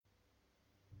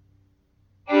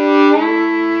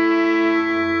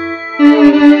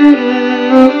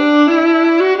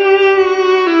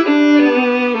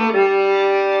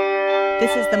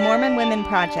This is the Mormon Women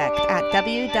Project at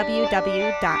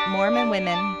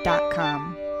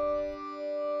www.mormonwomen.com.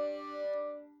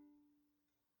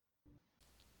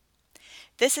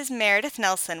 This is Meredith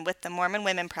Nelson with the Mormon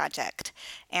Women Project,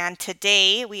 and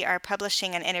today we are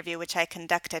publishing an interview which I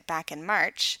conducted back in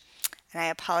March. And I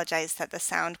apologize that the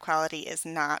sound quality is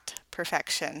not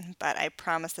perfection, but I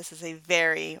promise this is a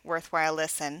very worthwhile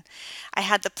listen. I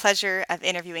had the pleasure of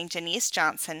interviewing Janice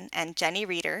Johnson and Jenny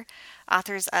Reeder,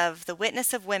 authors of The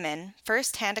Witness of Women,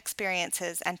 First-Hand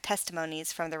Experiences and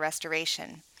Testimonies from the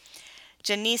Restoration.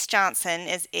 Janice Johnson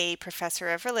is a professor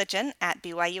of religion at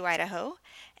BYU, Idaho,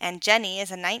 and Jenny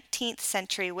is a 19th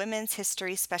century women's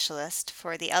history specialist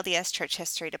for the LDS Church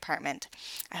History Department.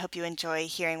 I hope you enjoy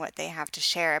hearing what they have to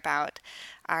share about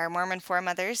our Mormon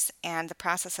foremothers and the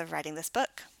process of writing this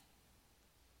book.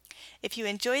 If you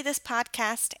enjoy this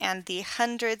podcast and the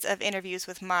hundreds of interviews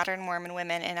with modern Mormon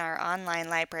women in our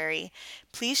online library,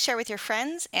 please share with your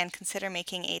friends and consider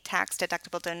making a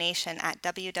tax-deductible donation at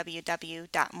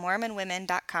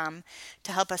www.mormonwomen.com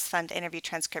to help us fund interview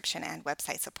transcription and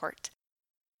website support.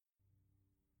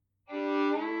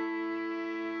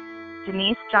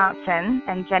 Janice Johnson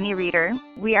and Jenny Reeder,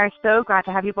 we are so glad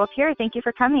to have you both here. Thank you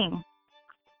for coming.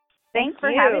 Thanks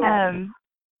for having us.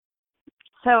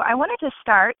 So I wanted to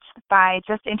start by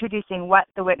just introducing what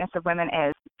The Witness of Women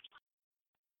is.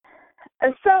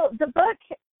 So the book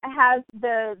has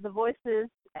the voices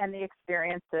and the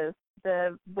experiences,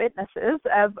 the witnesses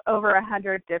of over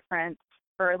 100 different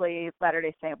early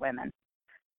Latter-day Saint women.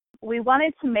 We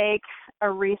wanted to make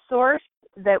a resource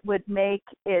that would make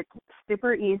it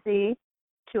super easy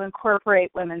to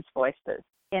incorporate women's voices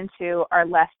into our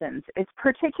lessons. It's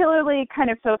particularly kind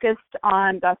of focused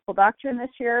on gospel doctrine this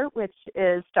year, which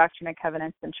is Doctrine and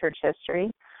Covenants and Church History.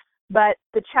 But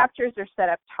the chapters are set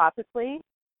up topically,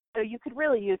 so you could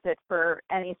really use it for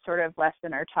any sort of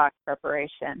lesson or talk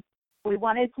preparation. We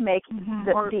wanted to make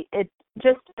it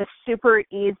just a super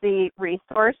easy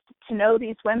resource to know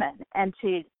these women and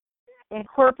to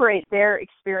incorporate their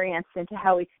experience into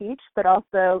how we teach, but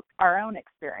also our own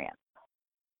experience.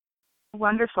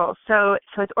 Wonderful. So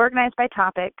it's organized by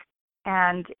topic,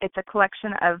 and it's a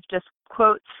collection of just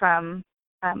quotes from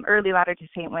early Latter-day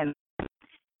Saint women.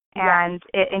 And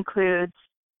it includes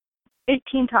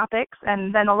 18 topics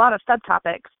and then a lot of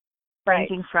subtopics,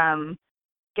 ranging from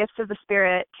Gifts of the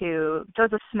Spirit to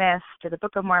Joseph Smith to the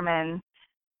Book of Mormon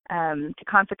to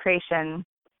consecration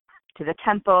to the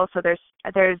temple. So there's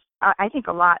I think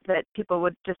a lot that people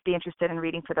would just be interested in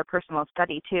reading for their personal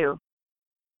study too.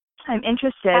 I'm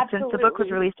interested, since the book was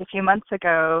released a few months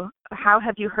ago, how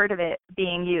have you heard of it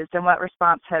being used and what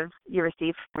response have you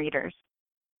received from readers?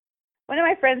 One of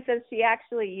my friends says she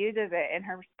actually uses it in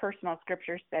her personal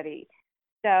scripture study.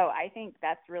 So I think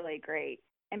that's really great.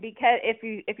 And because if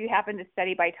you happen to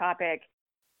study by topic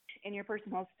in your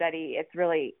personal study, it's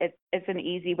an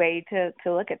easy way to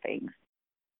look at things.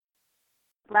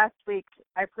 Last week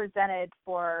I presented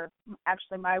for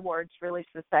actually my ward's Relief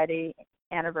Society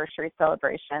anniversary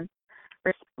celebration,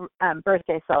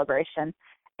 birthday celebration,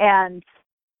 and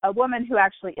a woman who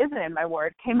actually isn't in my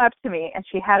ward came up to me and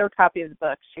she had her copy of the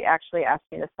book. She actually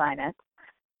asked me to sign it,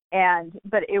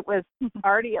 but it was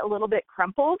already a little bit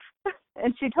crumpled,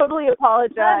 and she totally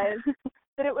apologized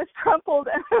that it was crumpled,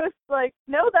 and I was like,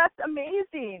 no, that's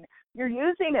amazing. You're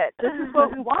using it. This is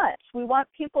what we want. We want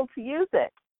people to use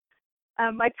it.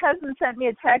 My cousin sent me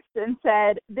a text and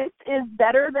said, this is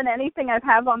better than anything I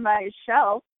have on my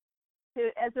shelf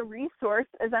as a resource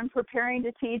as I'm preparing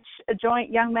to teach a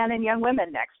joint young men and young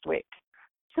women next week.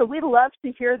 So we love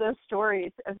to hear those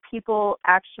stories of people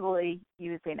actually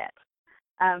using it.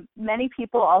 Many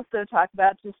people also talk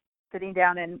about just sitting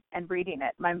down and reading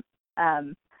it.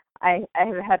 I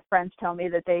have had friends tell me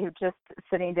that they have just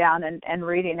sitting down and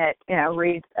reading it,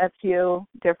 read a few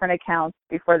different accounts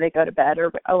before they go to bed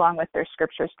or along with their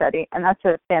scripture study. And that's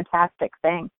a fantastic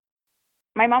thing.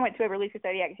 My mom went to a Relief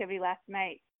Society activity last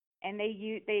night, and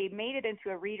they made it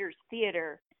into a reader's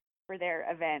theater for their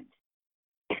event.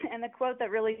 And the quote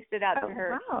that really stood out to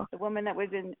her, the woman that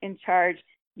was in charge,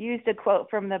 used a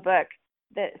quote from the book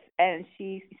and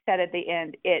she said at the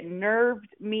end, "It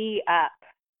nerved me up."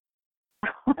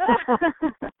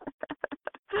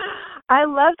 I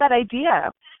love that idea.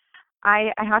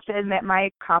 I have to admit my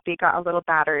copy got a little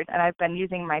battered, and I've been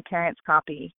using my parents'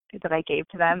 copy that I gave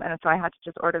to them, and so I had to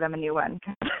just order them a new one.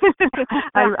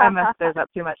 I messed those up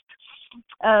too much.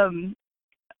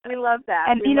 We love that.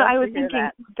 And, I was thinking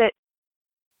that,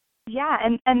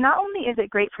 and not only is it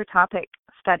great for topic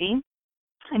study,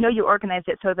 I know you organized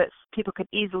it so that people could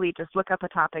easily just look up a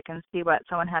topic and see what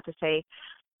someone had to say.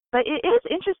 But it is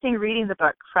interesting reading the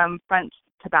book from front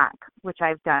to back, which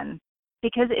I've done,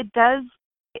 because it does,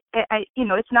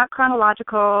 it's not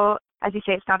chronological. As you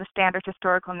say, it's not a standard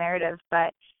historical narrative,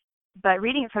 but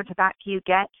reading it front to back, you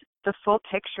get the full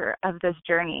picture of this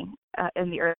journey in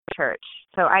the early church.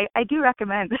 So I do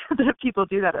recommend that people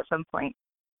do that at some point.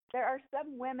 There are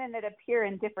some women that appear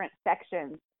in different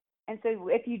sections. And so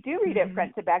if you do read it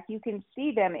front to back, you can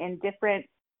see them in different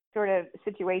sort of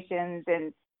situations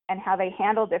and how they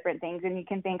handle different things. And you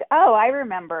can think, oh, I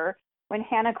remember when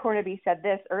Hannah Cornaby said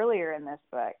this earlier in this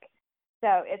book.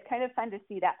 So it's kind of fun to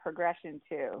see that progression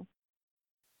too.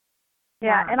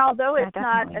 Yeah, and although it's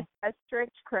not a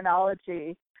strict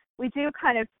chronology, we do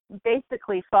kind of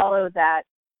basically follow that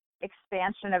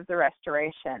expansion of the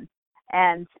Restoration.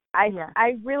 And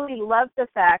I really love the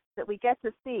fact that we get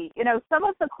to see, some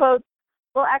of the quotes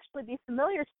will actually be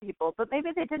familiar to people, but maybe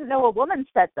they didn't know a woman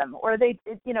said them, or they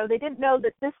didn't know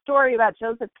that this story about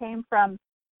Joseph came from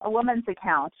a woman's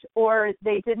account, or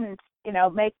they didn't,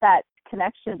 make that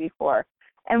connection before.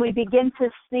 And we begin to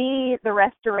see the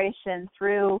Restoration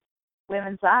through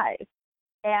women's eyes.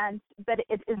 But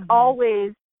it is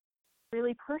always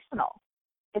really personal.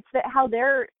 It's how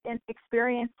they're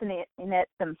experiencing it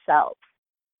themselves.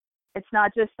 It's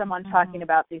not just someone talking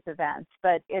about these events,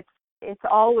 but it's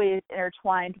always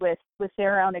intertwined with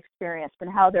their own experience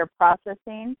and how they're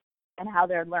processing and how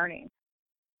they're learning.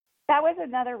 That was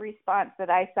another response that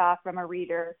I saw from a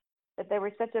reader, that there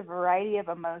was such a variety of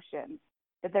emotions,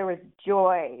 that there was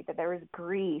joy, that there was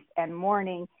grief and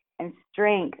mourning and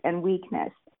strength and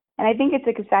weakness. And I think it's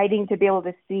exciting to be able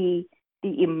to see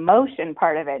the emotion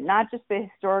part of it, not just the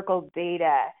historical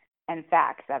data and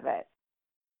facts of it.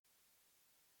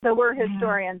 So we're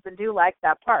historians and do like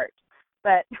that part,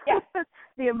 but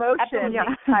the emotion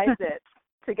ties it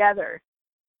together.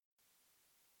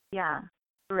 Yeah,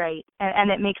 right. And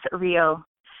it makes it real.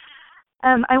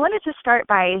 I wanted to start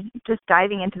by just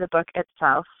diving into the book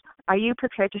itself. Are you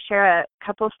prepared to share a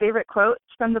couple of favorite quotes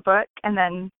from the book, and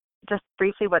then just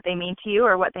briefly what they mean to you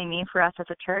or what they mean for us as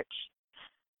a church?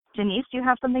 Janice, do you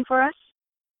have something for us?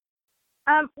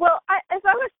 As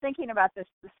I was thinking about this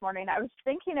morning, I was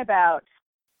thinking about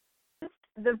just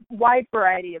the wide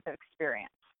variety of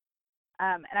experience.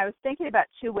 And I was thinking about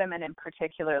two women in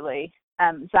particularly,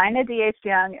 Zina D.H.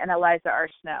 Young and Eliza R.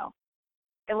 Snow.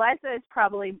 Eliza is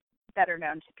probably better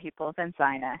known to people than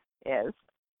Zina is.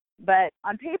 But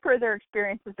on paper, their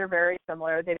experiences are very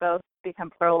similar. They both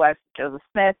become plural wives of Joseph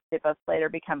Smith. They both later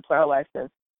become plural wives of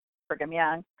Brigham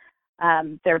Young.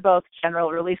 They're both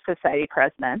General Relief Society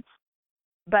presidents.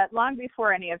 But long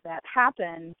before any of that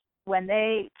happened, when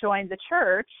they joined the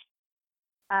church,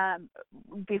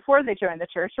 before they joined the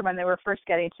church, or when they were first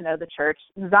getting to know the church,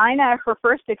 Zina, her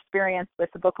first experience with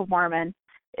the Book of Mormon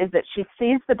is that she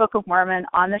sees the Book of Mormon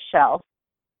on the shelf,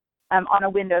 on a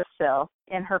windowsill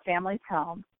in her family's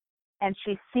home, and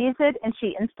she sees it and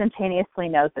she instantaneously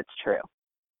knows it's true.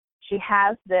 She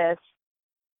has this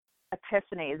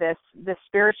epiphany, this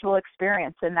spiritual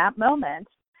experience in that moment,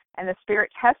 and the Spirit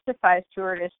testifies to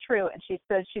her it is true. And she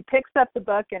says she picks up the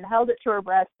book and held it to her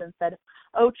breast and said,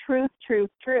 "Oh, truth, truth,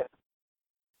 truth."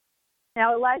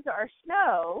 Now, Eliza R.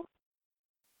 Snow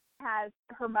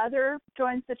her mother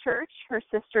joins the church, her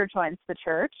sister joins the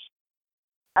church.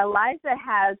 Eliza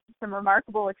has some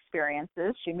remarkable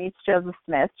experiences. She meets Joseph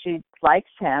Smith. She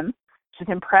likes him. She's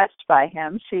impressed by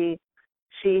him. She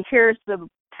hears the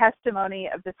testimony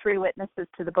of the three witnesses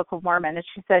to the Book of Mormon, and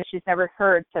she says she's never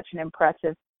heard such an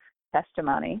impressive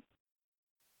testimony.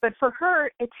 But for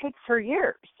her, it takes her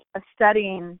years of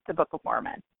studying the Book of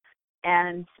Mormon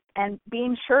and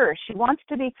being sure. She wants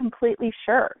to be completely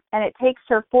sure. And it takes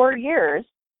her 4 years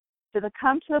to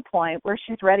come to the point where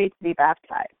she's ready to be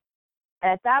baptized.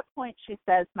 And at that point, she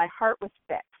says, my heart was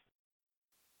fixed.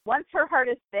 Once her heart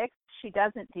is fixed, she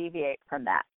doesn't deviate from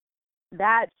that.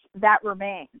 That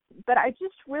remains. But I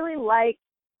just really like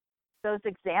those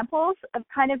examples of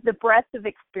kind of the breadth of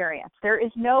experience. There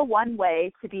is no one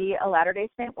way to be a Latter-day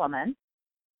Saint woman.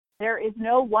 There is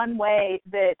no one way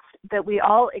that we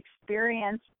all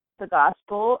experience the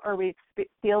gospel or we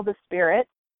feel the Spirit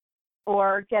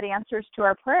or get answers to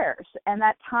our prayers. And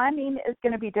that timing is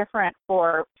going to be different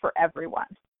for everyone.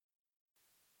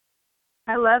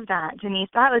 I love that, Janice.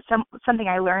 That was something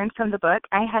I learned from the book.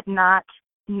 I had not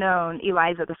known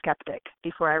Eliza the Skeptic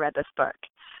before I read this book.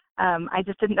 I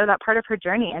just didn't know that part of her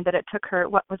journey, and that it took her,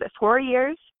 4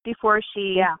 years before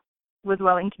she was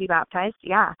willing to be baptized?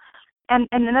 Yeah. And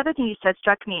another thing you said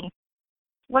struck me.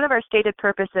 One of our stated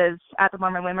purposes at the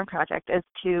Mormon Women Project is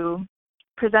to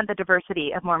present the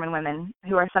diversity of Mormon women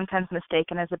who are sometimes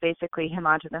mistaken as a basically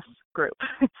homogenous group.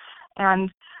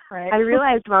 And Right. I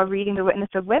realized while reading The Witness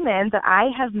of Women that I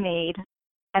have made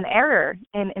an error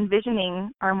in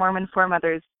envisioning our Mormon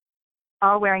foremothers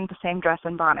all wearing the same dress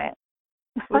and bonnet,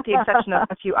 with the exception of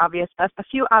a few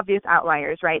obvious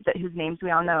outliers, right, that whose names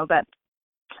we all know. But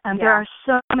there are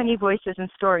so many voices and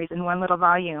stories in one little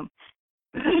volume.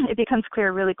 It becomes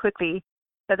clear really quickly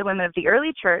that the women of the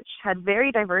early church had very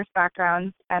diverse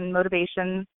backgrounds and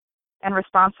motivations and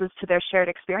responses to their shared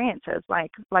experiences,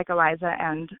 like Eliza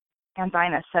and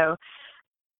Dinah. So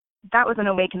that was an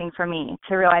awakening for me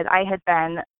to realize I had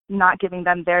been not giving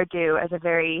them their due as a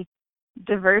very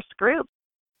diverse group.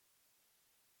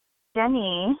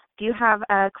 Jenny, do you have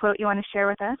a quote you want to share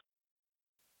with us?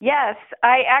 Yes,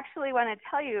 I actually want to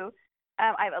tell you,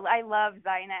 I love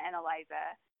Zina and Eliza,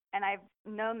 and I've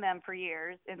known them for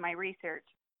years in my research.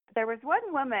 There was one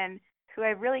woman who I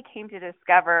really came to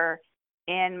discover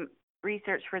in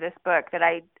research for this book that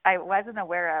I wasn't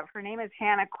aware of. Her name is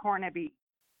Hannah Cornaby,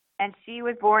 and she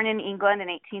was born in England in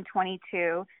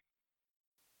 1822,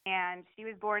 and she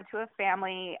was born to a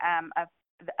family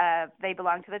they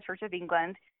belonged to the Church of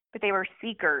England, but they were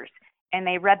seekers, and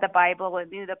they read the Bible and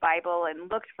knew the Bible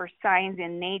and looked for signs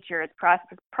in nature as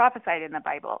prophesied in the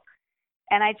Bible.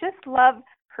 And I just love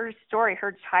her story,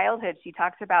 her childhood. She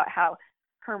talks about how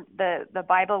the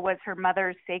Bible was her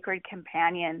mother's sacred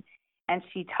companion, and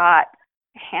she taught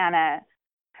Hannah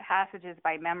passages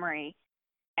by memory,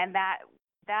 and that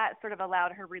sort of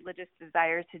allowed her religious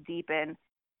desires to deepen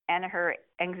and her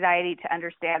anxiety to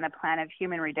understand the plan of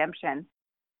human redemption.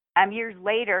 Years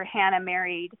later, Hannah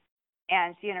married,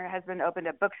 and she and her husband opened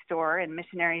a bookstore, and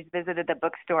missionaries visited the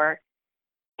bookstore.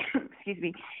 Excuse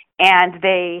me. And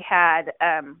they had,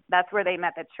 that's where they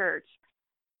met the church.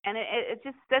 And it's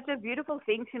just such a beautiful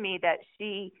thing to me that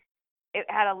it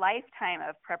had a lifetime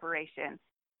of preparation.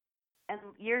 And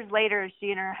years later, she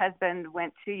and her husband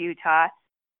went to Utah.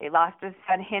 They lost a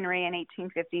son, Henry, in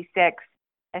 1856,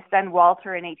 a son,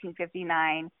 Walter, in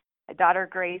 1859, a daughter,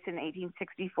 Grace, in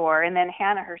 1864, and then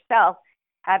Hannah herself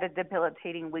had a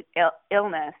debilitating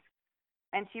illness.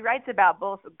 And she writes about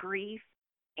both grief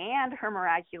and her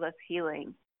miraculous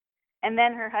healing. And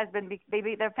then her husband,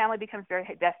 their family becomes very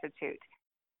destitute.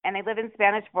 And they live in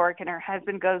Spanish Fork, and her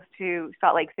husband goes to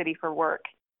Salt Lake City for work,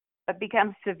 but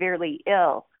becomes severely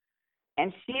ill.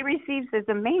 And she receives this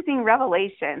amazing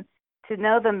revelation to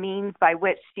know the means by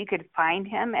which she could find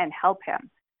him and help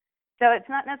him. So it's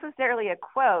not necessarily a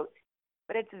quote,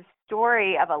 but it's a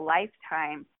story of a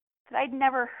lifetime that I'd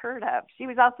never heard of. She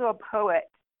was also a poet,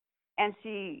 and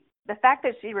the fact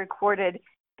that she recorded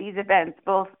these events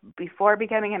both before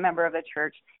becoming a member of the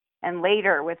church and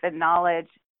later with the knowledge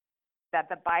that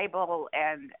the Bible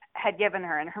had given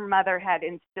her and her mother had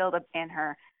instilled in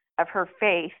her of her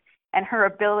faith and her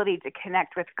ability to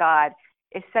connect with God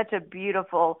is such a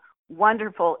beautiful,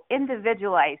 wonderful,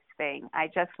 individualized thing. I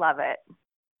just love it.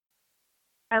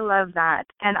 I love that.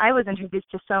 And I was introduced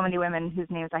to so many women whose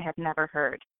names I had never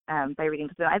heard by reading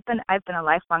this. I've been a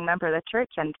lifelong member of the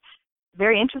church and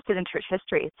very interested in church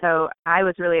history. So I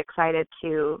was really excited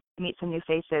to meet some new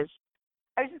faces.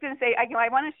 I was just going to say, I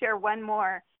want to share one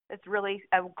more that's really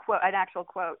a quote, an actual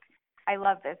quote. I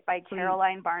love this by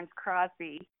Caroline Barnes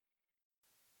Crosby.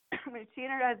 When she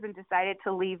and her husband decided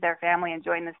to leave their family and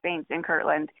join the Saints in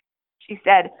Kirtland, she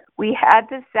said, "We had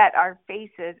to set our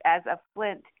faces as a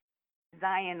flint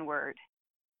Zionward,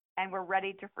 and we're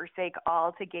ready to forsake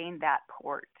all to gain that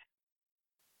port."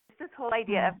 It's this whole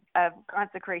idea of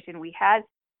consecration. We had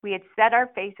set our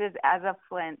faces as a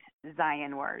flint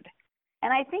Zionward.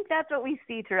 And I think that's what we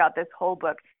see throughout this whole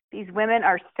book. These women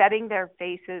are setting their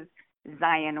faces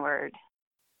Zionward.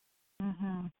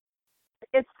 Mm-hmm.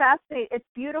 It's fascinating. It's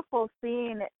beautiful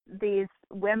seeing these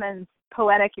women's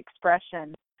poetic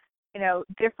expression. You know,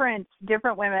 different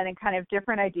women and kind of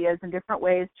different ideas and different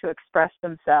ways to express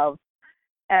themselves.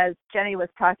 As Jenny was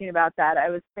talking about that, I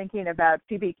was thinking about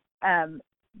Phoebe.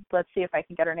 Let's see if I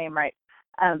can get her name right.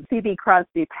 Phoebe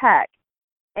Crosby Peck,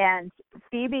 and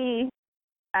Phoebe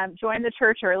joined the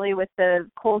church early with the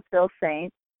Colesville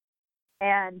Saints,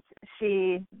 and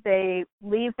they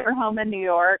leave their home in New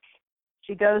York.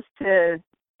 She goes to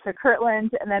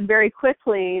Kirtland, and then very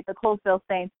quickly the Colesville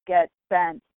Saints get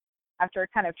sent. After a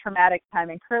kind of traumatic time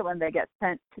in Kirtland, they get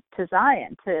sent to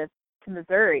Zion, to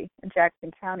Missouri in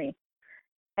Jackson County.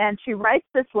 And she writes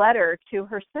this letter to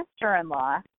her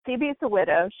sister-in-law. Phoebe is a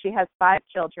widow. She has 5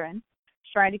 children.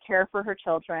 She's trying to care for her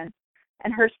children.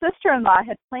 And her sister-in-law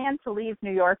had planned to leave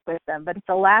New York with them, but at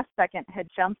the last second had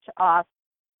jumped off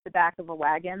the back of a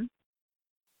wagon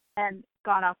and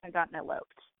gone off and gotten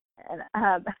eloped.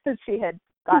 And she had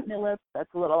gotten eloped.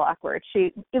 That's a little awkward.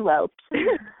 She eloped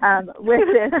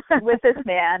with this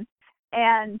man,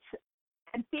 and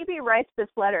Phoebe writes this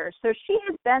letter. So she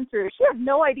had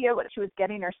no idea what she was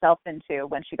getting herself into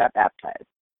when she got baptized.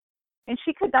 And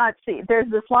she could not see. There's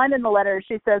this line in the letter.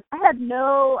 She says, "I had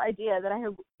no idea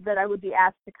that I would be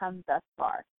asked to come thus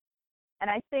far." And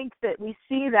I think that we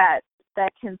see that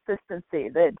consistency,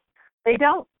 that they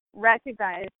don't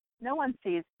recognize. No one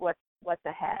sees what's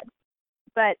ahead.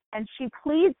 And she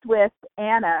pleads with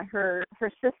Anna, her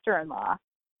sister-in-law,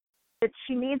 that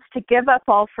she needs to give up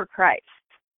all for Christ.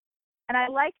 And I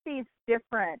like these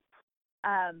different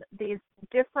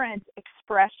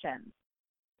expressions.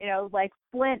 Like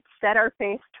Flint set our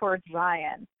face towards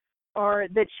Zion, or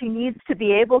that she needs to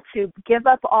be able to give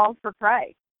up all for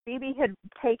Christ. Phoebe had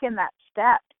taken that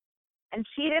step, and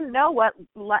she didn't know what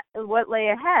lay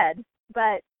ahead,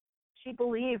 but she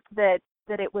believed that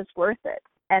it was worth it,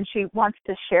 and she wants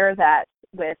to share that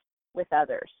with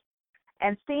others.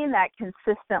 And seeing that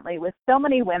consistently with so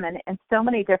many women in so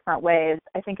many different ways,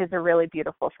 I think is a really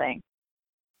beautiful thing.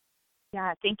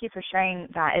 Yeah, thank you for sharing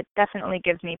that. It definitely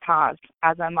gives me pause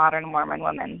as a modern Mormon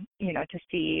woman, to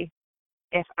see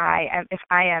if I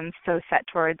am so set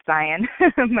towards Zion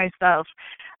myself,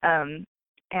 and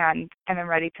I'm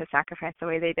ready to sacrifice the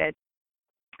way they did.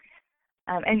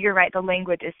 And you're right, the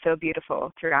language is so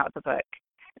beautiful throughout the book.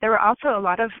 There were also a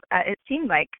lot of, it seemed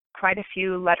like quite a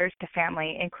few letters to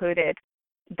family included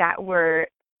that were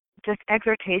just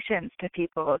exhortations to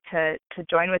people to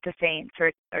join with the saints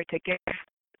or to give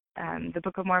the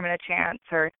Book of Mormon a chance,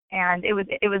 and it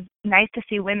was nice to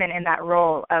see women in that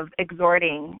role of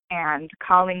exhorting and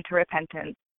calling to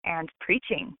repentance and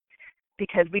preaching,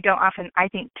 because we don't often, I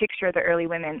think, picture the early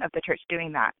women of the church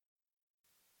doing that.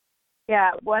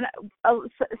 Yeah,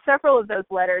 several of those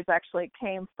letters actually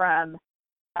came from.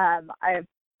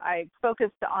 I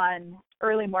focused on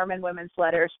early Mormon women's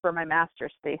letters for my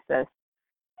master's thesis,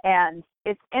 and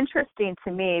it's interesting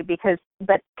to me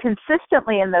but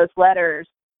consistently in those letters,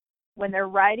 when they're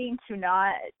writing to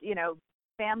not,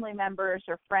 family members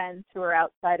or friends who are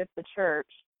outside of the church,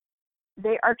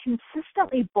 they are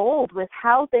consistently bold with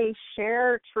how they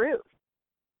share truth.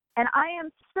 And I am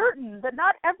certain that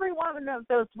not every one of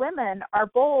those women are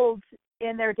bold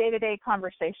in their day-to-day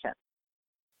conversations.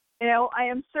 I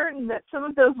am certain that some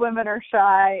of those women are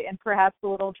shy and perhaps a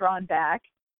little drawn back.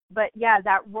 But yeah,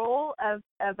 that role of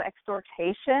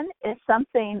exhortation is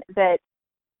something that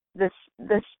the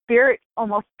Spirit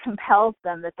almost compels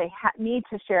them that they need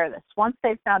to share this. Once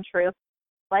they've found truth,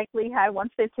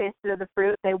 once they've tasted of the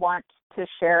fruit, they want to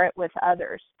share it with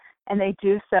others. And they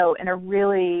do so in a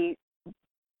really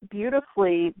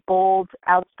beautifully bold,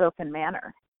 outspoken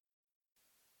manner.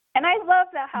 And I love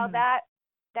how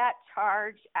that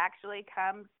charge actually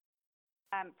comes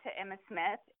to Emma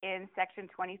Smith in Section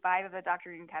 25 of the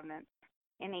Doctrine and Covenants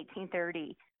in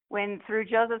 1830, when through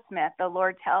Joseph Smith, the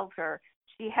Lord tells her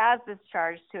she has this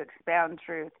charge to expound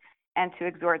truth and to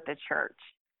exhort the church.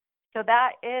 So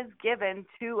that is given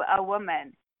to a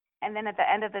woman. And then at the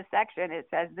end of the section, it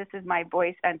says, "This is my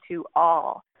voice unto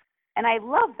all." And I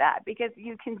love that because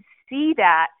you can see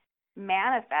that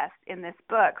manifest in this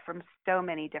book from so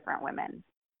many different women.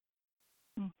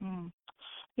 Mm-hmm.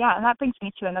 Yeah, and that brings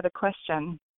me to another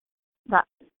question that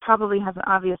probably has an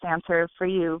obvious answer for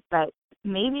you, but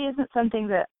maybe isn't something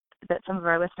that some of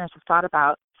our listeners have thought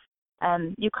about.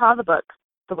 You call the book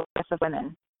The Witness of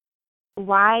Women.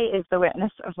 Why is the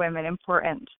witness of women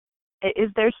important?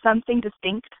 Is there something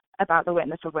distinct about the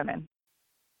witness of women?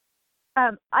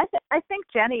 I think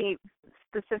Jenny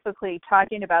specifically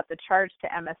talking about the charge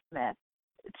to Emma Smith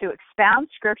to expound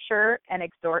Scripture and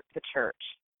exhort the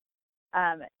church.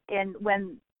 And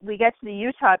when we get to the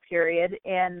Utah period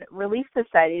in Relief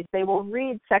Societies, they will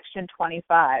read Section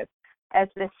 25 as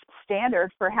this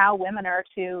standard for how women are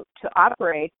to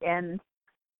operate in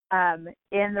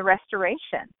the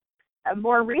restoration.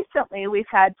 More recently, we've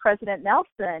had President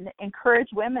Nelson encourage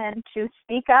women to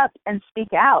speak up and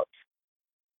speak out.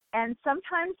 And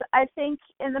sometimes I think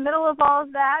in the middle of all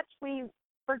of that, we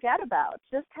forget about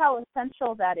just how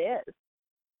essential that is,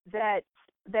 that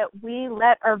we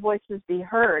let our voices be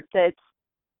heard, that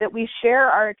we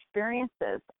share our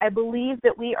experiences. I believe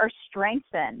that we are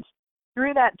strengthened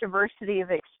through that diversity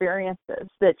of experiences,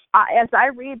 that as I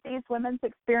read these women's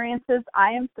experiences,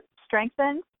 I am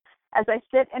strengthened. As I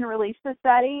sit in Relief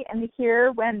Society and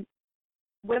hear when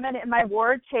women in my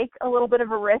ward take a little bit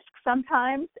of a risk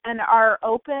sometimes and are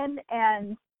open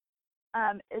and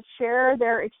share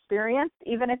their experience,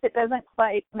 even if it doesn't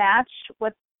quite match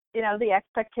what the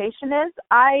expectation is,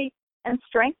 I am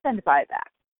strengthened by that.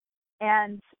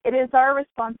 And it is our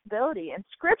responsibility. In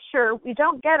Scripture, we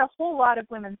don't get a whole lot of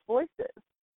women's voices,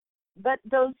 but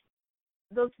those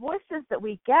voices that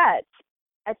we get,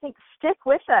 I think, stick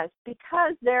with us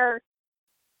because they're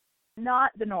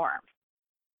not the norm.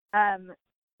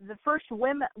 The first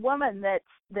woman that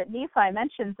Nephi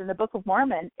mentions in the Book of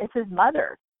Mormon is his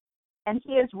mother, and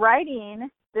he is writing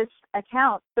this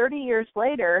account 30 years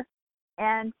later,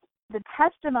 and the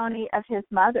testimony of his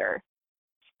mother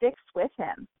sticks with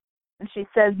him. And she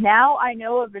says, "Now I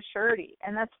know of a surety."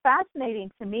 And that's fascinating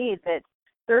to me that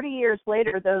 30 years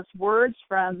later, those words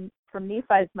from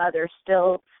Nephi's mother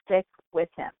still stick with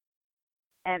him.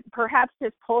 And perhaps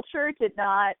his culture did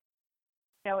not,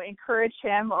 encourage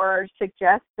him or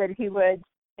suggest that he would,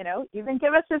 even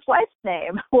give us his wife's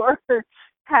name or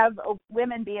have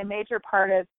women be a major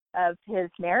part of his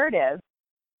narrative.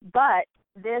 But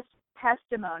this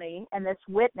testimony and this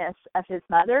witness of his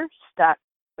mother stuck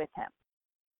with him.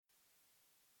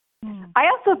 I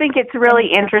also think it's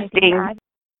really interesting.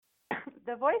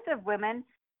 The voice of women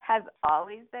has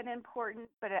always been important,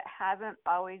 but it hasn't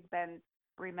always been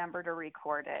remembered or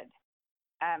recorded.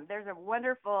 There's a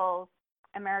wonderful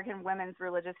American women's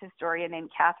religious historian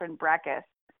named Catherine Breckus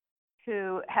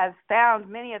who has found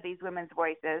many of these women's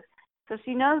voices. So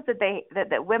she knows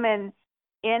that women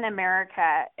in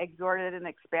America exhorted and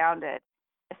expounded,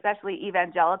 especially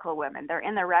evangelical women. They're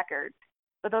in the records.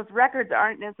 But those records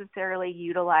aren't necessarily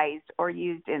utilized or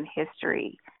used in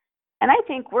history. And I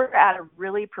think we're at a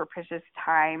really propitious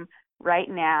time right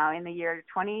now in the year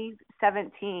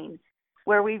 2017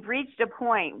 where we've reached a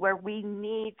point where we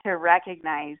need to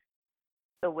recognize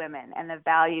the women and the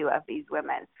value of these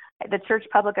women. The Church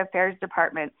Public Affairs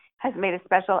Department has made a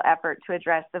special effort to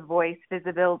address the voice,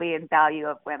 visibility, and value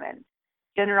of women.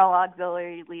 General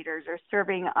auxiliary leaders are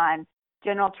serving on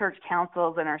general church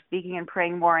councils and are speaking and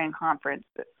praying more in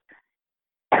conferences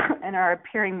and are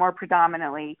appearing more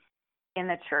predominantly in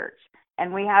the church.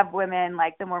 And we have women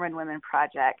like the Mormon Women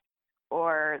Project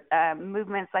or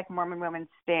movements like Mormon Women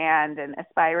Stand and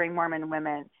Aspiring Mormon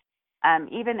Women.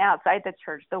 Even outside the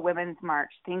church, the Women's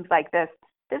March, things like this.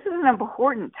 This is an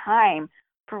important time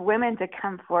for women to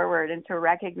come forward and to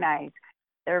recognize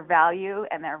their value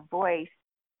and their voice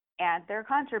and their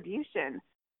contribution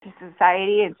to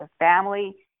society and to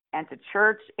family and to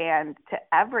church and to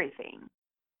everything.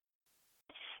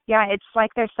 Yeah, it's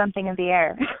like there's something in the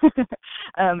air.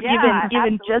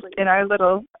 Even just in our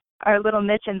little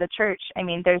niche in the church. I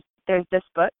mean, there's this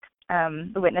book,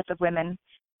 The Witness of Women,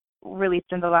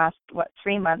 released in the last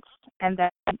 3 months, and then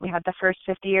we had the first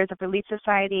 50 years of Relief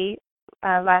Society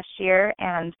last year,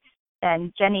 and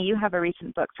Jenny, you have a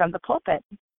recent book from the pulpit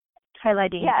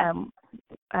highlighting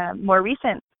more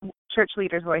recent church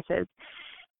leaders' voices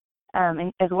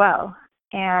as well.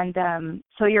 And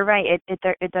so you're right.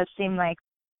 It does seem like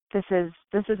this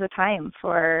is a time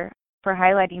for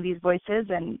highlighting these voices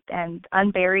and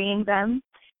unburying them,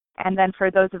 and then for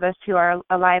those of us who are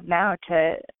alive now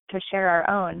to share our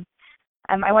own.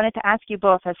 I wanted to ask you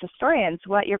both as historians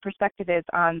what your perspective is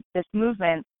on this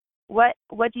movement. What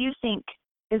do you think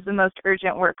is the most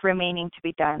urgent work remaining to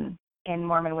be done in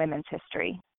Mormon women's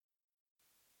history?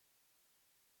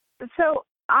 So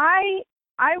I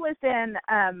was in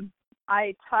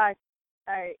I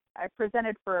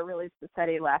presented for a Relief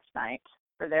Society last night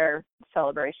for their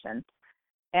celebration,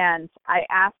 and I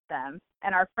asked them,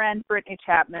 and our friend Brittany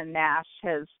Chapman Nash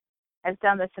has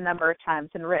done this a number of times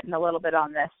and written a little bit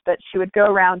on this, but she would go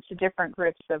around to different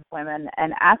groups of women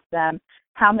and ask them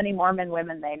how many Mormon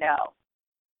women they know.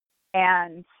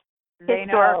 And they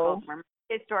know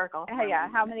historical. Yeah,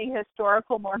 how many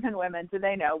historical Mormon women do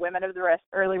they know, women of the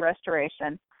early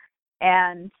Restoration?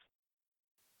 And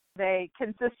they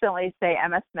consistently say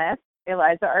Emma Smith,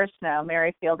 Eliza R. Snow,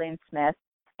 Mary Fielding Smith,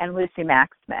 and Lucy Mack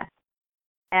Smith.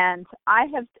 And I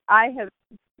have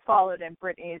followed in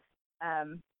Brittany's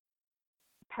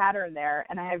pattern there,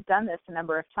 and I have done this a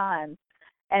number of times,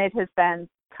 and it has been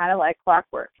kind of like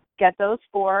clockwork. Get those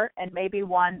 4 and maybe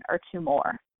 1 or 2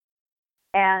 more.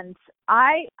 And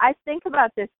I think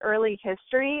about this early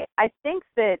history. I think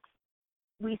that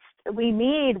we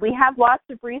have lots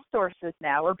of resources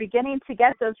now. We're beginning to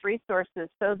get those resources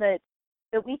so that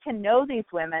we can know these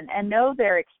women and know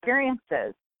their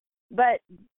experiences. But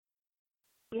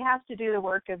we have to do the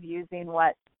work of using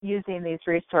these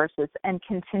resources and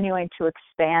continuing to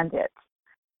expand it.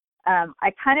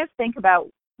 I kind of think about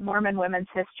Mormon women's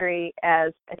history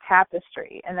as a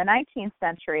tapestry. In the 19th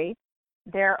century,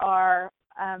 there are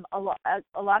a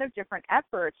lot of different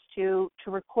efforts to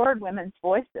record women's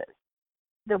voices.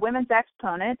 The Women's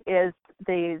Exponent is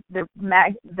the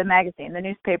magazine, the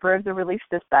newspaper of the Relief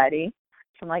Society.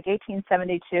 from like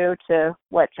 1872 to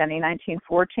what, Jenny,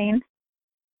 1914?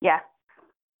 Yeah.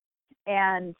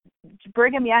 And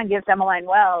Brigham Young gives Emmeline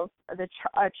Wells a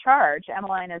charge,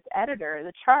 Emmeline as editor,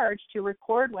 the charge to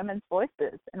record women's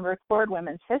voices and record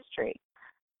women's history.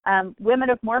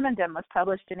 Women of Mormondom was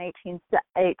published in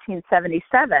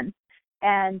 1877,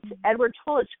 and Edward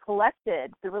Tullich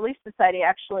collected, the Relief Society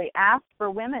actually asked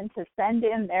for women to send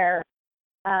in their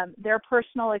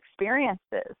personal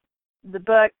experiences. The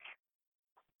book,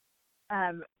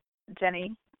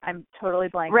 Jenny, I'm totally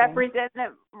blanking.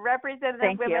 Representative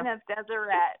Thank Women you. of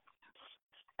Deseret.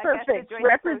 Perfect. That's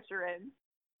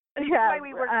why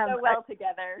we work so well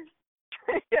together.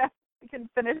 Yeah, we can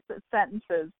finish the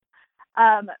sentences.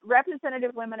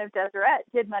 Representative Women of Deseret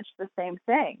did much the same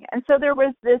thing. And so there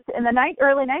was this in the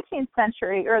early 19th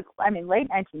century, late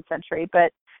 19th century,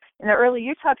 but in the early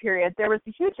Utah period, there was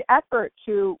a huge effort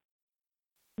to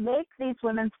make these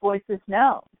women's voices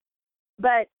known.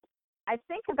 But I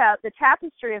think about the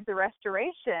tapestry of the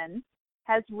Restoration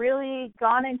has really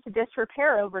gone into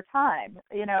disrepair over time.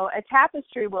 You know, a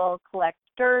tapestry will collect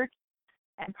dirt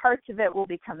and parts of it will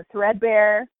become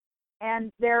threadbare.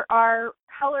 And there are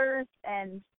colors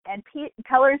and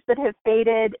colors that have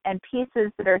faded and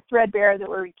pieces that are threadbare that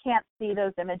where we can't see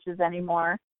those images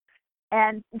anymore.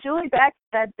 And Julie Beck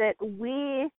said that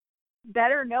we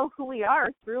better know who we are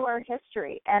through our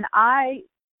history. And I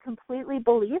completely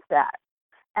believe that.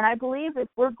 And I believe if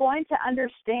we're going to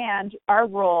understand our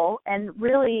role and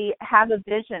really have a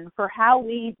vision for how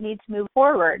we need to move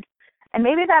forward, and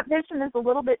maybe that vision is a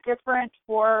little bit different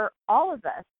for all of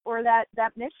us, or that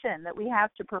mission that we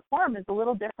have to perform is a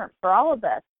little different for all of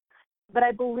us. But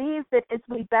I believe that as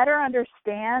we better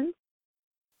understand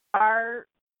our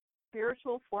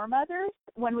spiritual foremothers,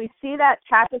 when we see that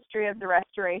tapestry of the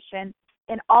Restoration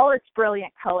in all its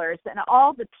brilliant colors and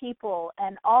all the people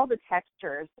and all the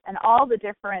textures and all the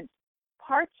different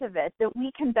parts of it, that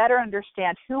we can better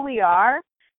understand who we are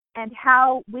and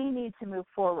how we need to move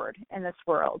forward in this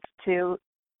world to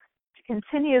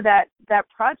continue that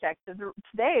project.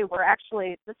 Today, we're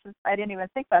actually, I didn't even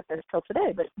think about this till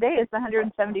today, but today is the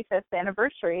 175th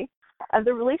anniversary of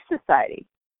the Relief Society.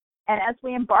 And as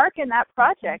we embark in that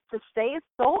project to save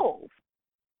souls,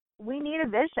 we need a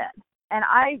vision. And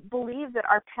I believe that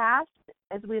our past,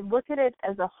 as we look at it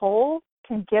as a whole,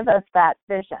 can give us that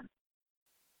vision.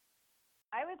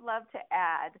 I would love to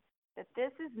add that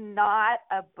this is not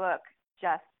a book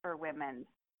just for women.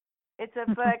 It's a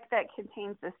book that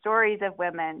contains the stories of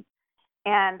women.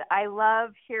 And I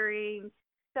love hearing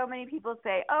so many people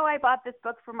say, oh, I bought this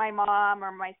book for my mom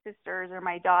or my sisters or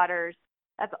my daughters.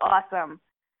 That's awesome.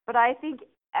 But I think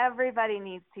everybody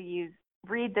needs to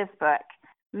read this book,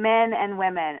 men and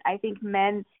women. I think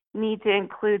men need to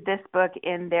include this book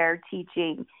in their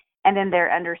teaching and in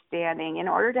their understanding in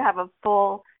order to have a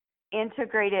full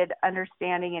integrated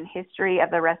understanding and history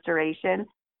of the Restoration.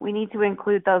 We need to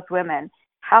include those women.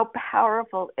 How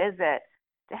powerful is it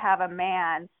to have a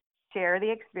man share the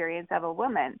experience of a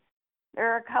woman?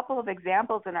 There are a couple of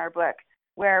examples in our book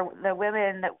where the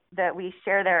women that we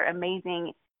share their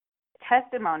amazing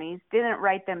testimonies didn't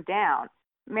write them down.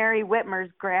 Mary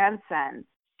Whitmer's grandson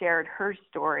shared her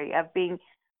story of being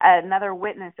another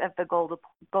witness of the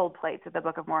gold plates of the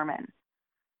Book of Mormon.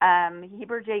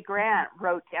 Heber J. Grant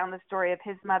wrote down the story of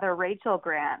his mother, Rachel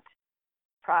Grant,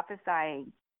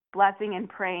 prophesying, blessing, and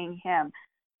praying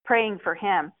for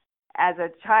him as a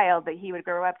child that he would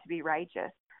grow up to be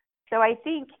righteous. So I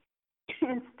think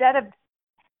instead of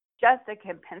just a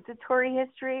compensatory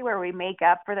history where we make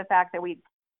up for the fact that we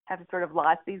have sort of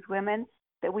lost these women,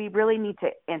 that we really need to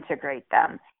integrate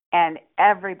them, and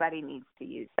everybody needs to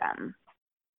use them.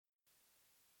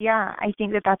 Yeah, I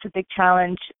think that that's a big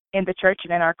challenge in the church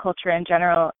and in our culture in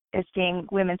general, is seeing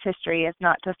women's history as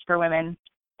not just for women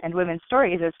and women's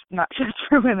stories as not just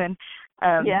for women.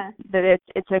 That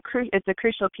it's a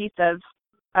crucial piece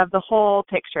of the whole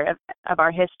picture of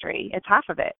our history. It's half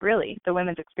of it, really, the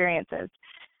women's experiences.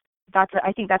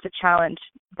 I think that's a challenge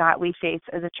that we face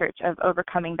as a church, of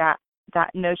overcoming that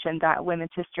notion that women's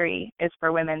history is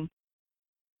for women.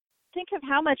 Think of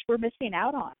how much we're missing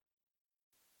out on.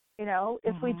 You know,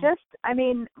 if we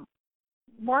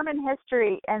Mormon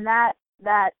history and that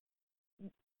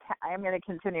I'm going to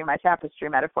continue my tapestry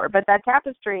metaphor, but that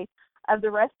tapestry of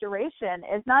the Restoration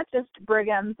is not just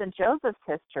Brigham's and Joseph's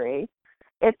history.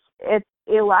 It's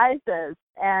Eliza's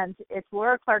and it's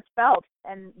Laura Clark Phelps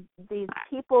and these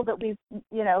people that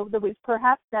we've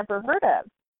perhaps never heard of.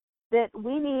 That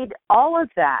we need all of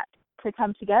that to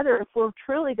come together if we're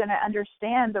truly going to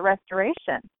understand the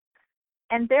Restoration.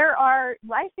 And there are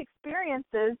life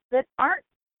experiences that aren't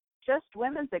just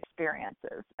women's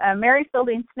experiences. Mary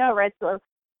Fielding Smith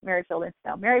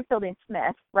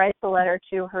writes a letter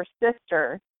to her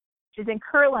sister. She's in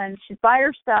Kirtland. She's by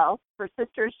herself. Her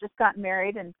sister's just gotten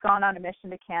married and gone on a mission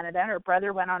to Canada. And her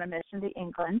brother went on a mission to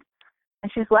England.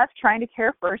 And she's left trying to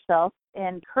care for herself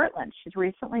in Kirtland. She's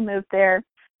recently moved there.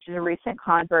 She's a recent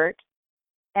convert.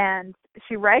 And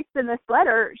she writes in this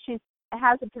letter, she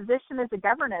has a position as a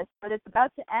governess, but it's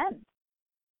about to end.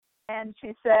 And she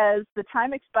says, the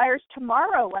time expires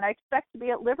tomorrow when I expect to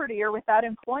be at liberty or without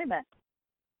employment.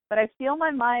 But I feel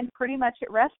my mind pretty much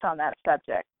at rest on that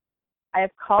subject. I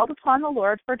have called upon the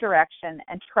Lord for direction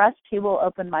and trust He will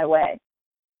open my way.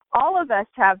 All of us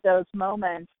have those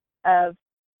moments of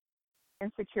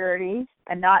insecurity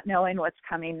and not knowing what's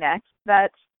coming next.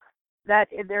 That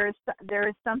there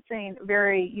is something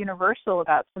very universal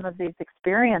about some of these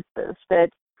experiences that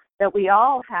we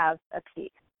all have a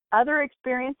piece. Other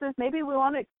experiences, maybe we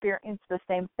want to experience the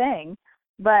same thing,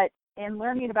 but in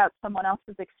learning about someone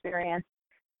else's experience,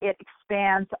 it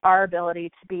expands our ability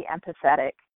to be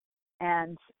empathetic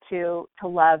and to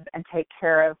love and take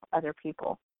care of other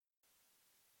people.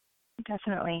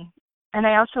 Definitely. And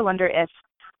I also wonder if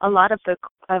a lot of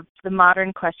the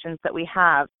modern questions that we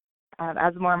have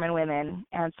as Mormon women,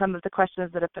 and some of the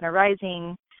questions that have been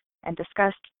arising and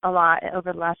discussed a lot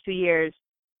over the last few years,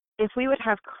 if we would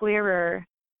have clearer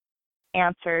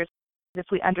answers, if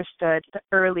we understood the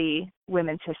early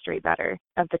women's history better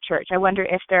of the church. I wonder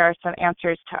if there are some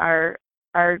answers to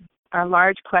our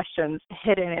large questions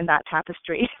hidden in that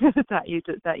tapestry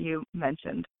that you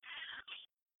mentioned.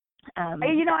 I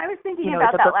was thinking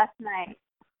about that last night.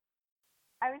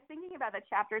 I was thinking about the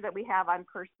chapter that we have on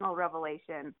personal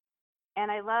revelation, and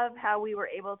I love how we were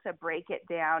able to break it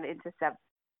down into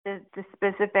the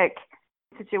specific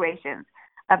situations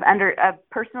of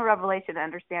personal revelation,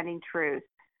 understanding truth,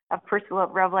 of personal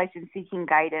revelation, seeking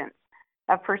guidance,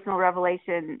 of personal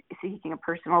revelation, seeking a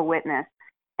personal witness.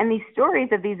 And these stories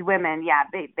of these women,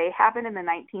 they happened in the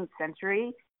 19th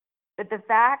century, but the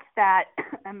fact that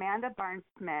Amanda Barnes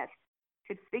Smith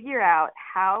could figure out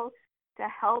how to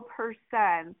help her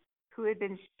son, who had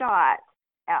been shot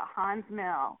at Hans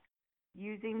Mill,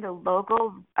 using the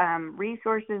local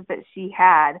resources that she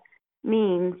had,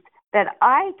 means that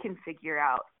I can figure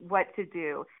out what to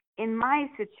do in my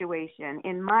situation,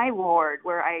 in my ward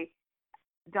where I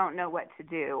don't know what to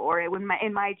do, or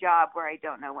in my job where I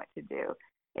don't know what to do.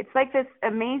 It's like this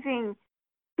amazing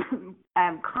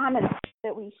common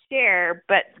that we share,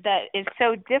 but that is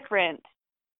so different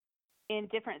in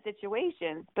different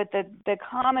situations. But the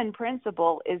common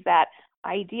principle is that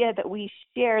idea that we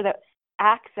share the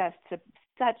access to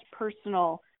such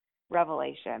personal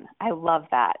revelation. I love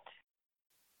that.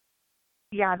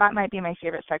 Yeah, that might be my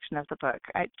favorite section of the book.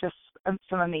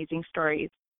 Some amazing stories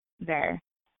there.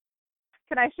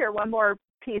 Can I share one more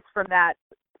piece from that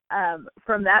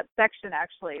section,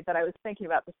 actually, that I was thinking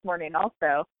about this morning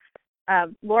also?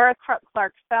 Laura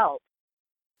Clark Felt,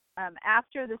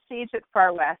 after the siege at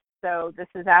Far West, so this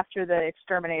is after the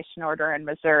extermination order in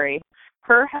Missouri,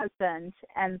 her husband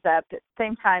ends up, at the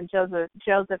same time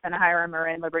Joseph and Hiram are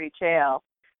in Liberty Jail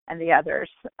and the others.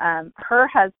 Her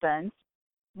husband,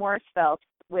 Morris Phelps,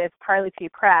 with Parley P.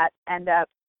 Pratt, end up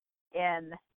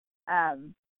in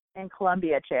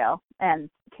Columbia Jail, and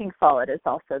King Follett is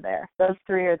also there. Those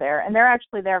three are there, and they're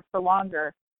actually there for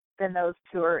longer than those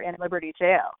two are in Liberty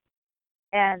Jail.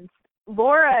 And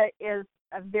Laura is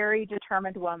a very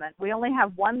determined woman. We only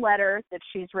have one letter that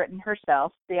she's written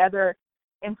herself. The other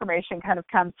information kind of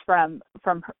comes from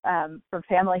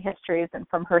family histories, and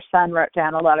from her son wrote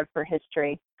down a lot of her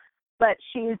history. But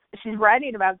she's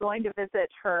writing about going to visit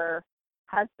her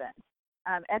husband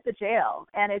at the jail,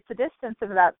 and it's a distance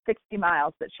of about 60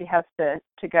 miles that she has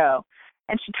to go.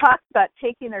 And she talks about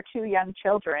taking their two young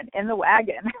children in the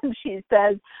wagon, and she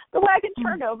says, the wagon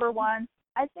turned over once.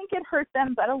 I think it hurt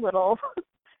them but a little.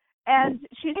 And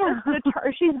she's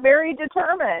very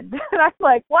determined. And I'm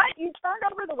like, what? You turned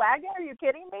over the wagon? Are you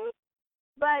kidding me?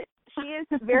 But she is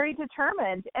very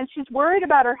determined, and she's worried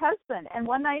about her husband. And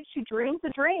one night she dreams a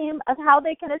dream of how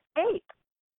they can escape.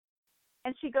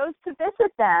 And she goes to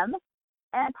visit them,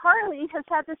 and Parley has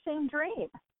had the same dream.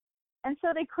 And so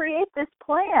they create this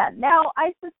plan. Now,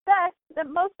 I suspect that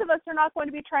most of us are not going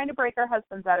to be trying to break our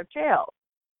husbands out of jail.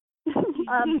 But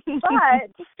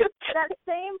that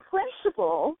same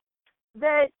principle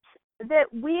that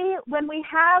we, when we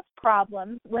have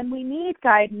problems, when we need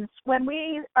guidance, when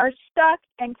we are stuck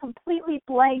and completely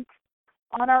blank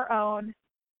on our own,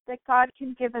 that God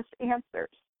can give us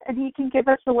answers, and He can give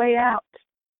us a way out.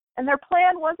 And their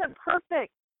plan wasn't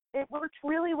perfect. It worked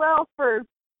really well for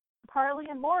Parley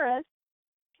and Morris.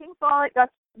 King Follett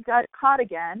got caught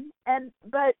again,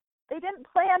 but they didn't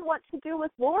plan what to do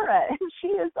with Laura, and she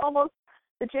is almost,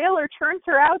 the jailer turns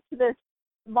her out to this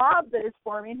mob that is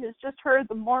forming who's just heard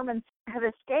the Mormons have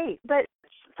escaped. But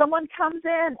someone comes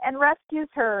in and rescues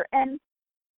her, and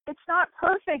it's not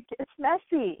perfect, it's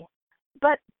messy,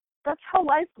 but that's how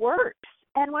life works.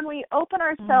 And when we open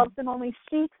ourselves and when we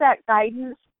seek that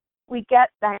guidance, we get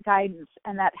that guidance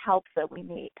and that help that we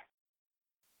need.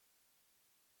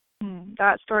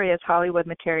 That story is Hollywood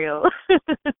material.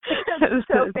 It's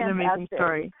so It's an amazing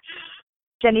story.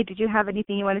 Jenny, did you have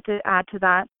anything you wanted to add to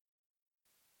that?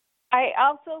 I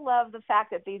also love the fact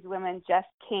that these women just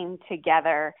came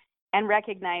together and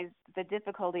recognized the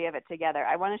difficulty of it together.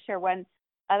 I want to share one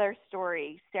other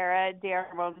story. Sarah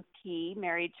Darabont Key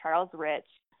married Charles Rich,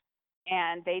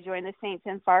 and they joined the Saints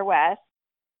in Far West,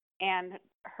 and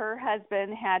her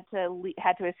husband had to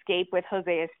escape with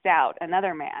Hosea Stout,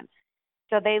 another man.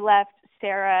 So they left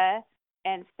Sarah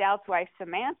and Stout's wife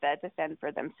Samantha to fend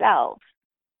for themselves.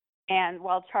 And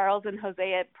while Charles and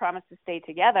Hosea promised to stay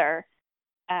together,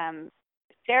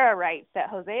 Sarah writes that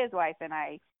Hosea's wife and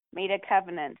I made a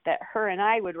covenant that her and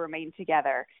I would remain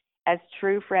together as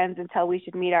true friends until we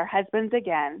should meet our husbands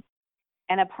again.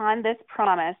 And upon this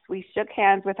promise, we shook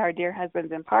hands with our dear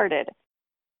husbands and parted.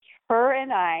 Her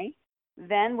and I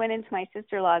then went into my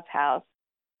sister-in-law's house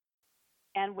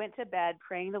and went to bed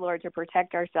praying the Lord to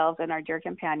protect ourselves and our dear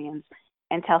companions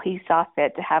until he saw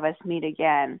fit to have us meet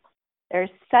again. There's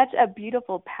such a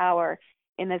beautiful power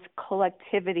in this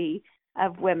collectivity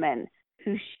of women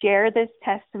who share this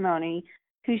testimony,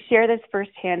 who share this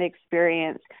firsthand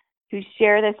experience, who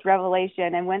share this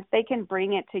revelation. And once they can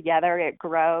bring it together, it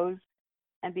grows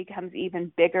and becomes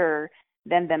even bigger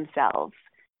than themselves.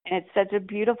 And it's such a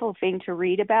beautiful thing to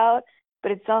read about,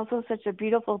 but it's also such a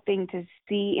beautiful thing to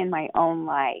see in my own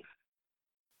life.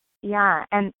 Yeah,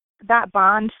 and that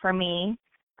bond for me,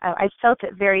 I felt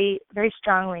it very, very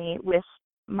strongly with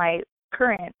my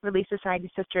current Relief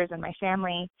Society sisters and my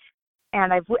family,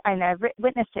 and I've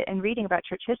witnessed it in reading about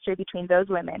church history between those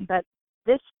women. But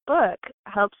this book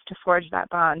helps to forge that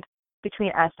bond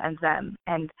between us and them,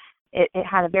 and it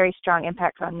had a very strong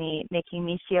impact on me, making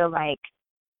me feel like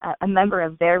a member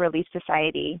of their Relief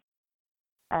Society,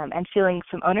 and feeling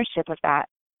some ownership of that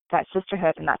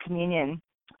sisterhood and that communion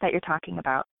that you're talking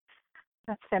about.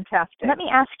 That's fantastic. Let me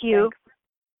ask you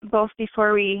both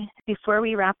before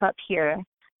we wrap up here.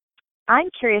 I'm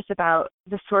curious about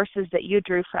the sources that you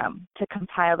drew from to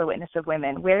compile The Witness of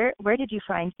Women. Where did you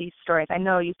find these stories? I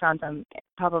know you found them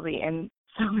probably in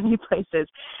so many places,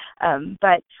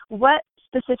 but what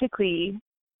specifically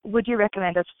would you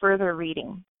recommend as further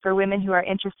reading for women who are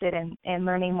interested in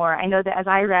learning more? I know that as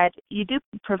I read, you do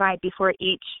provide before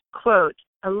each quote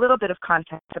a little bit of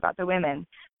context about the women,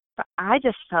 but I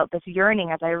just felt this yearning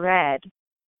as I read,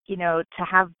 to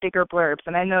have bigger blurbs,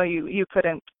 and I know you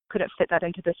couldn't fit that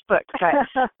into this book, but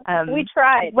we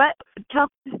tried.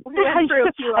 We went through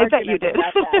a few arguments. I bet you did.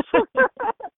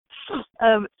 About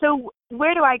that. So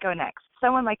where do I go next?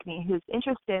 Someone like me who's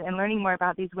interested in learning more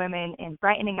about these women and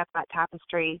brightening up that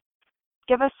tapestry,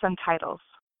 give us some titles.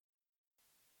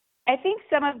 I think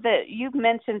you've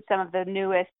mentioned some of the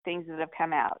newest things that have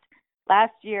come out.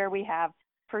 Last year we have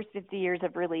First 50 Years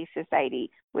of Relief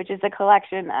Society, which is a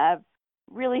collection of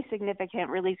really significant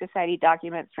Relief Society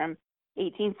documents from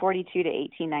 1842 to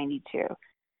 1892.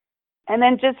 And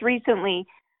then just recently,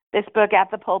 this book,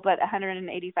 At the Pulpit,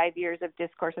 185 Years of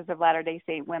Discourses of Latter-day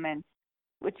Saint Women,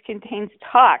 which contains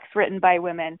talks written by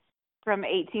women from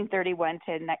 1831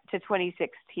 to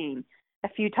 2016, a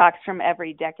few talks from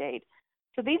every decade.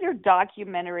 So these are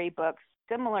documentary books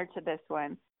similar to this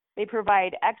one. They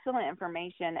provide excellent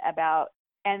information about,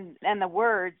 and the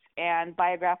words and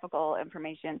biographical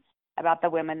information about the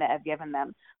women that have given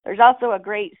them. There's also a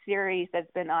great series that's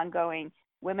been ongoing,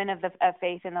 Women of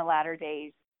Faith in the Latter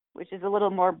Days, which is a little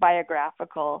more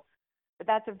biographical, but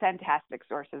that's a fantastic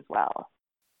source as well.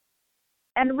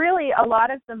 And really, a lot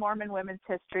of the Mormon women's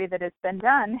history that has been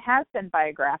done has been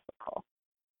biographical.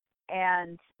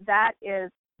 And that is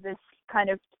this kind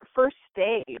of first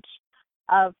stage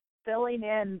of filling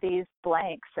in these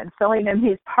blanks and filling in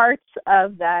these parts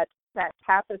of that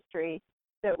tapestry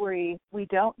that we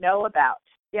don't know about.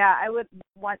 Yeah, I would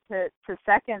want to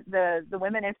second the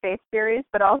Women in Faith series,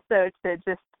 but also to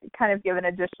just kind of give an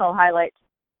additional highlight.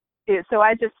 So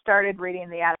I just started reading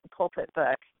the At the Pulpit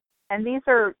book. And these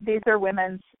are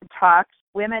women's talks,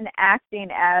 women acting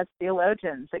as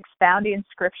theologians, expounding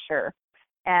scripture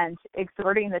and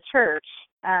exhorting the church.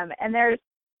 And there's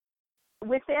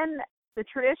within the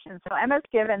tradition, so Emma's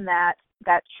given that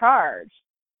charge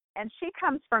and she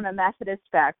comes from a Methodist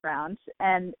background.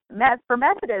 And for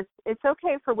Methodists, it's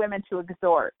okay for women to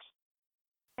exhort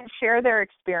and share their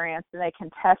experience, and they can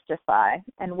testify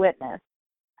and witness.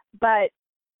 But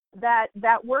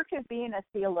that work of being a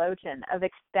theologian, of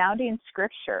expounding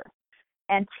Scripture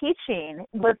and teaching,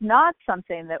 was not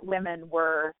something that women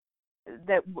were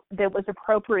that was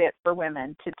appropriate for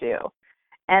women to do.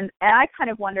 And I kind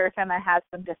of wonder if Emma has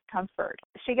some discomfort.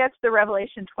 She gets to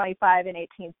Revelation 25 in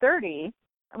 1830,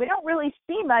 and we don't really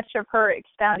see much of her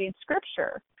expounding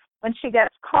Scripture. When she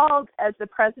gets called as the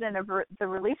president of the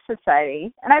Relief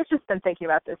Society, and I've just been thinking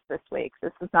about this week.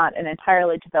 This is not an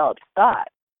entirely developed thought.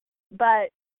 But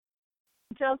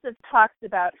Joseph talks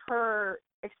about her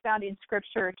expounding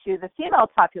Scripture to the female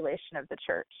population of the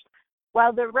church,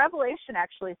 while the Revelation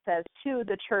actually says to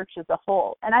the church as a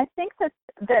whole. And I think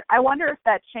that I wonder if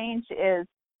that change is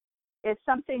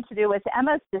something to do with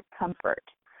Emma's discomfort.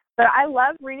 But I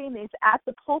love reading these at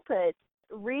the pulpit,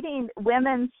 reading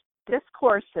women's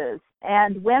discourses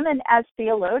and women as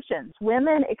theologians,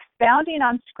 women expounding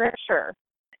on Scripture.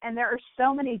 And there are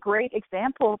so many great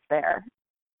examples there.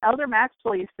 Elder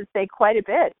Maxwell used to say quite a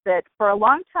bit that for a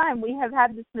long time we have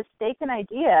had this mistaken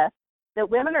idea that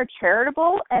women are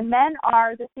charitable and men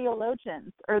are the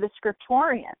theologians or the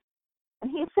scriptorians.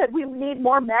 And he said we need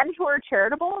more men who are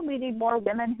charitable, and we need more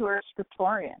women who are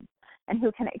scriptorians and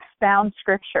who can expound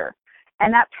Scripture.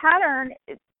 And that pattern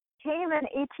came in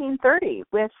 1830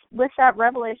 with that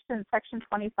Revelation section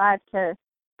 25 to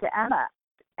Emma.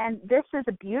 And this is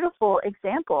a beautiful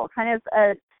example, kind of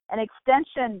an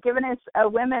extension given as a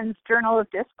women's journal of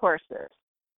discourses.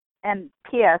 And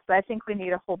P.S., I think we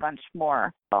need a whole bunch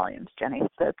more volumes, Jenny.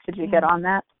 So could you get on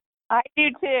that? I do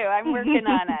too. I'm working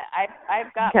on it.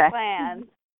 I've got plans.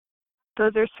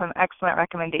 Those are some excellent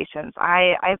recommendations.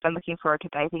 I've been looking forward to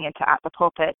diving into At the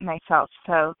Pulpit myself,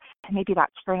 so maybe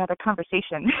that's for another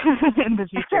conversation in the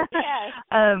future. Yes.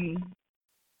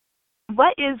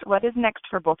 What is next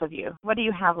for both of you? What do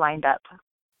you have lined up?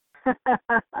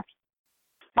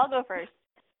 I'll go first.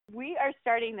 We are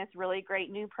starting this really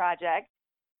great new project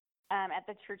at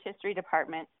the Church History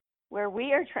Department, where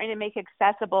we are trying to make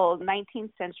accessible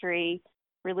 19th century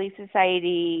Relief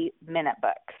Society minute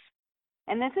books.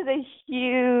 And this is a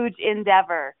huge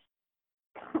endeavor.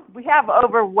 We have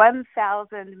over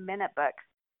 1,000 minute books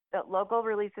that local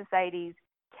relief societies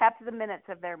kept the minutes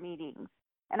of their meetings.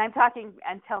 And I'm talking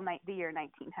until the year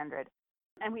 1900.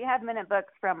 And we have minute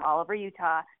books from all over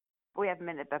Utah. We have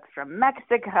minute books from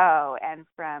Mexico and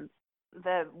from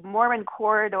the Mormon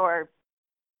corridor,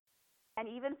 and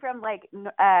even from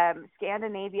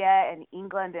Scandinavia and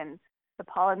England and the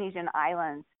Polynesian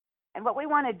Islands. And what we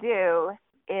want to do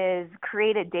is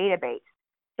create a database.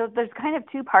 So there's kind of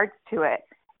two parts to it.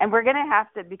 And we're going to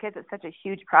have to, because it's such a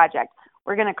huge project,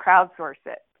 we're going to crowdsource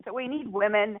it. So we need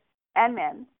women and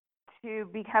men to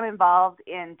become involved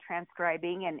in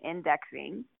transcribing and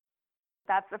indexing.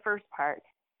 That's the first part.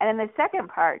 And then the second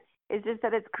part is just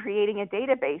that it's creating a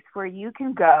database where you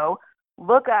can go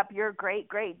look up your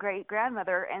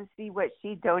great-great-great-grandmother and see what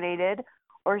she donated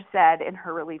or said in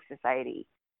her Relief Society.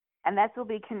 And that will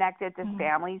be connected to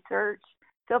Family Search.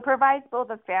 So it provides both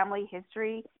a family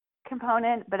history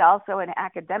component, but also an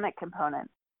academic component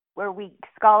where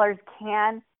scholars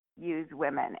can use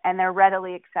women and they're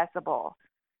readily accessible.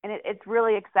 And it's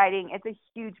really exciting. It's a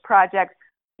huge project.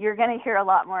 You're going to hear a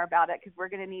lot more about it because we're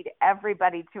going to need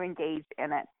everybody to engage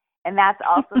in it. And that's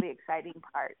also the exciting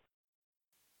part.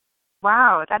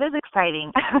 Wow, that is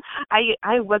exciting.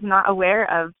 I was not aware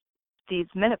of these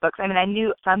minute books. I mean, I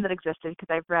knew some that existed because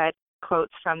I've read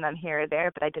quotes from them here or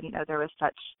there, but I didn't know there was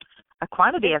such a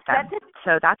quantity of them.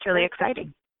 So that's really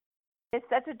exciting. It's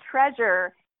such a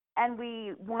treasure, and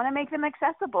we want to make them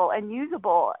accessible and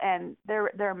usable, and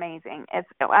they're amazing.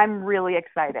 I'm really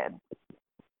excited.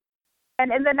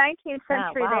 And in the 19th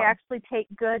century, They actually take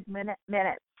good minutes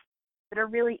that are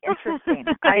really interesting.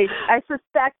 I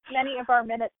suspect many of our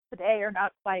minutes today are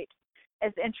not quite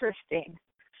as interesting.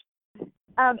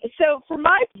 So for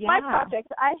my project,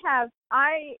 I have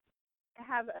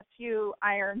a few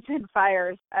irons and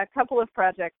fires. A couple of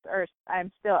projects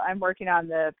I'm working on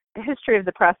the history of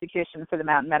the prosecution for the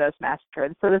Mountain Meadows Massacre.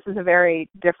 And so this is a very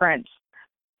different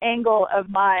angle of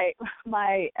my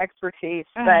expertise.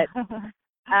 But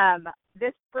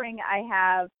this spring I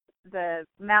have the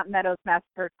Mountain Meadows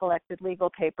Massacre Collected Legal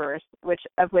Papers,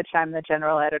 of which I'm the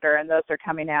general editor, and those are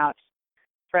coming out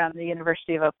from the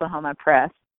University of Oklahoma Press.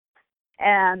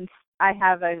 And I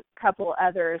have a couple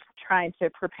others trying to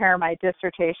prepare my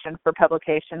dissertation for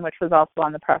publication, which was also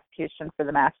on the prosecution for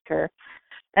the massacre.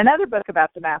 Another book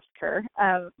about the massacre.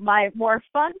 My more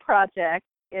fun project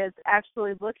is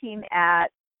actually looking at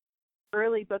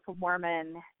early Book of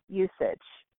Mormon usage.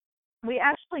 We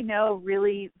actually know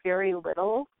really very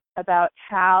little about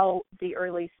how the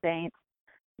early saints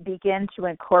begin to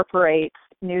incorporate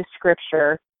new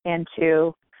scripture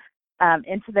into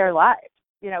their lives.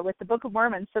 With the Book of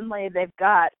Mormon, suddenly they've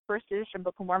got, first edition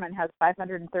Book of Mormon has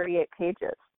 538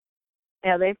 pages.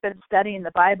 They've been studying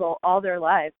the Bible all their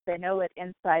lives. They know it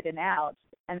inside and out.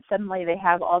 And suddenly they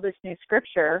have all this new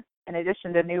scripture in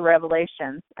addition to new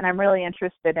revelations. And I'm really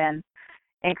interested in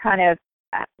kind of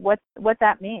what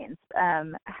that means,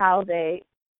 how they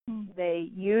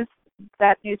use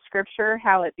that new scripture,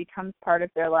 how it becomes part of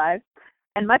their lives.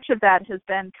 And much of that has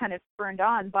been kind of spurred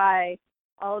on by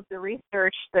all of the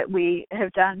research that we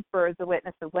have done for the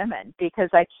Witness of Women, because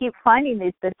I keep finding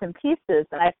these bits and pieces,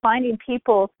 and I'm finding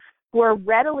people who are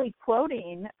readily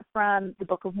quoting from the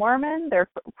Book of Mormon, they're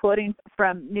quoting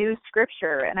from new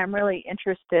scripture, and I'm really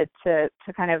interested to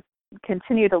kind of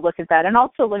continue to look at that, and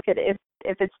also look at if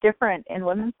it's different in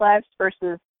women's lives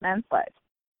versus men's lives.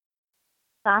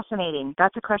 Fascinating.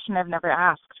 That's a question I've never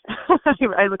asked.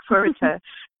 I look forward to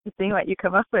seeing what you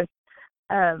come up with.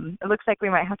 It looks like we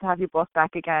might have to have you both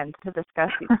back again to discuss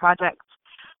these projects.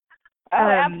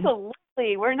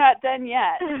 Absolutely. We're not done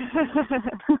yet.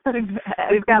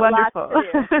 We've got wonderful.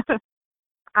 Lots to do.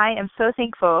 I am so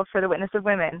thankful for the Witness of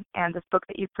Women and this book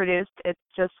that you've produced. It's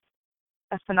just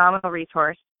a phenomenal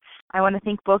resource. I want to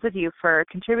thank both of you for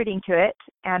contributing to it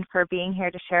and for being here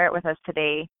to share it with us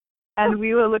today. And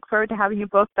we will look forward to having you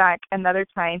both back another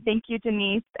time. Thank you,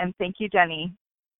 Denise, and thank you, Jenny.